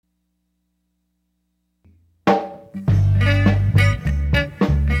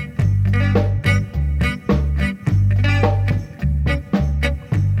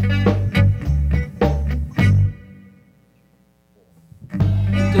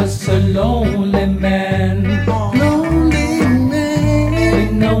just a lonely man, lonely man,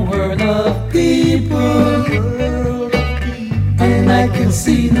 with no world of people, and I can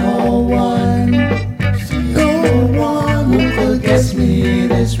see no one who could guess me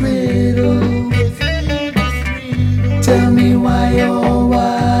this riddle. Tell me why, oh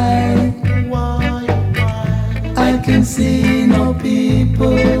why, I can see no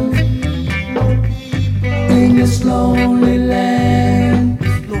people in this lonely land,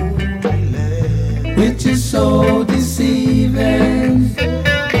 which is so deceiving.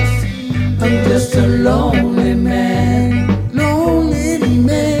 I'm just a lonely man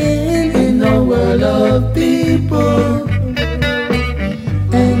in a world of people,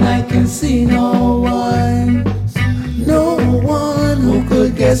 and I can see no one who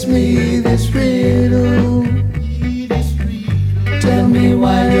could guess me this riddle. Tell me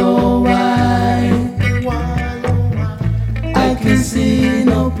why, oh why, I can see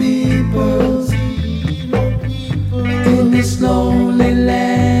no people in this lonely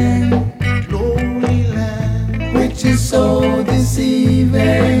land, which is so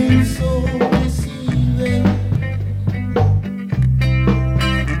deceiving.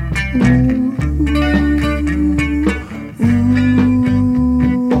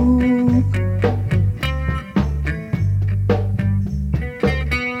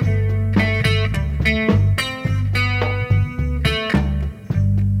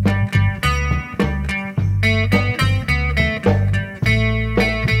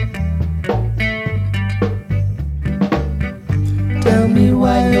 Tell me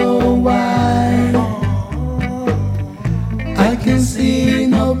why, oh why, I can see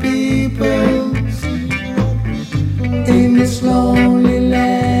no people in this lonely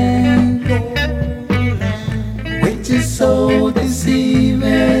land, which is so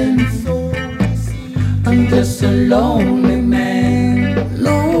deceiving. I'm just a lonely man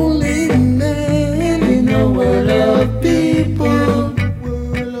in a world of people,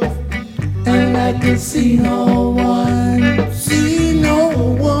 and I can see no one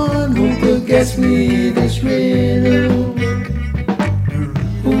who could guess me this riddle.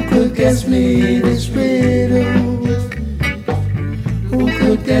 Who could guess me this riddle? Who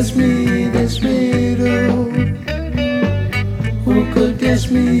could guess me this riddle? Who could guess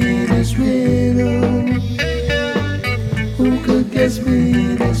me this riddle? Who could guess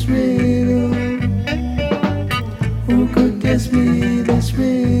me this riddle? Who could guess me this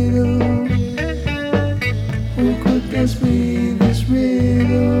riddle?